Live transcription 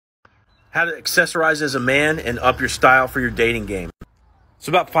How to accessorize as a man and up your style for your dating game. So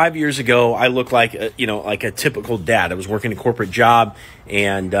about 5 years ago, I looked like like a typical dad. I was working a corporate job,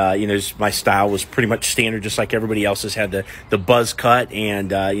 and my style was pretty much standard, just like everybody else's. Had the buzz cut and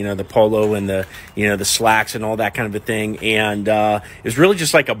the polo and the slacks and all that kind of a thing. And it was really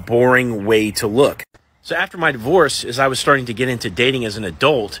just like a boring way to look. So after my divorce, as I was starting to get into dating as an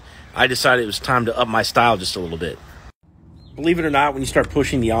adult, I decided it was time to up my style just a little bit. Believe it or not, when you start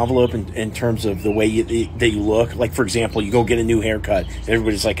pushing the envelope in terms of the way that you look, like, for example, you go get a new haircut, and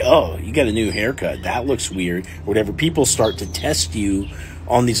everybody's like, oh, you got a new haircut, that looks weird, or whatever. People start to test you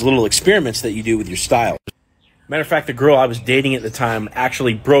on these little experiments that you do with your style. Matter of fact, the girl I was dating at the time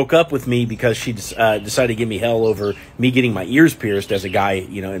actually broke up with me because she decided to give me hell over me getting my ears pierced as a guy,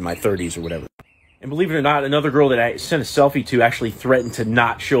 in my 30s or whatever. And believe it or not, another girl that I sent a selfie to actually threatened to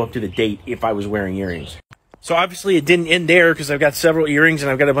not show up to the date if I was wearing earrings. So obviously it didn't end there, because I've got several earrings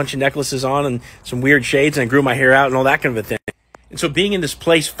and I've got a bunch of necklaces on and some weird shades, and I grew my hair out and all that kind of a thing. And so being in this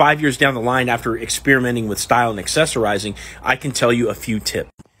place 5 years down the line after experimenting with style and accessorizing, I can tell you a few tips.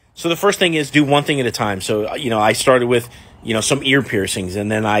 So the first thing is do one thing at a time. So, I started with, some ear piercings,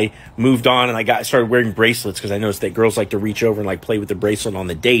 and then I moved on and I started wearing bracelets, because I noticed that girls like to reach over and like play with the bracelet on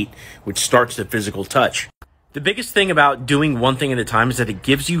the date, which starts the physical touch. The biggest thing about doing one thing at a time is that it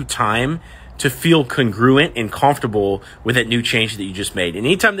gives you time to feel congruent and comfortable with that new change that you just made. And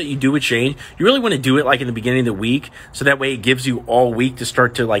anytime that you do a change, you really want to do it like in the beginning of the week, so that way it gives you all week to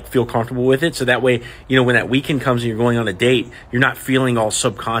start to like feel comfortable with it. So that way, when that weekend comes and you're going on a date, you're not feeling all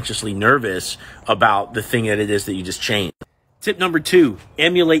subconsciously nervous about the thing that it is that you just changed. Tip number 2,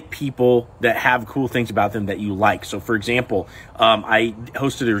 emulate people that have cool things about them that you like. So, for example, I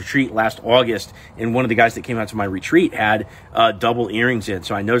hosted a retreat last August, and one of the guys that came out to my retreat had double earrings in.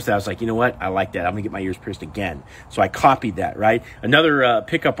 So I noticed that. I was like, you know what? I like that. I'm going to get my ears pierced again. So I copied that, right? Another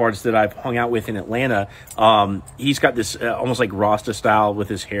pickup artist that I've hung out with in Atlanta, he's got this almost like Rasta style with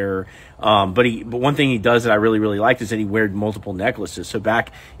his hair. But one thing he does that I really, really liked is that he wears multiple necklaces. So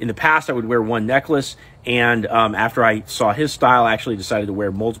back in the past, I would wear one necklace. And after I saw his style, I actually decided to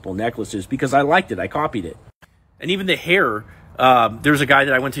wear multiple necklaces because I liked it. I copied it. And even the hair, there's a guy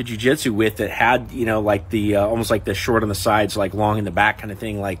that I went to jiu-jitsu with that had, like the almost like the short on the sides, like long in the back kind of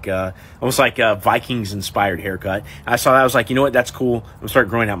thing, like almost like a Vikings-inspired haircut. I saw that. I was like, you know what? That's cool. I'm going to start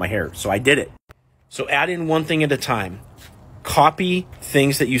growing out my hair. So I did it. So add in one thing at a time. Copy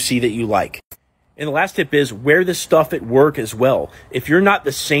things that you see that you like. And the last tip is wear this stuff at work as well. If you're not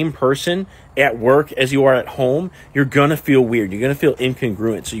the same person at work as you are at home, you're going to feel weird. You're going to feel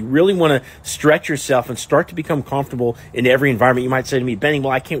incongruent. So you really want to stretch yourself and start to become comfortable in every environment. You might say to me, Benny, well,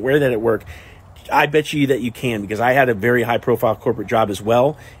 I can't wear that at work. I bet you that you can, because I had a very high-profile corporate job as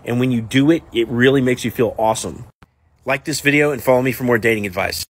well. And when you do it, it really makes you feel awesome. Like this video and follow me for more dating advice.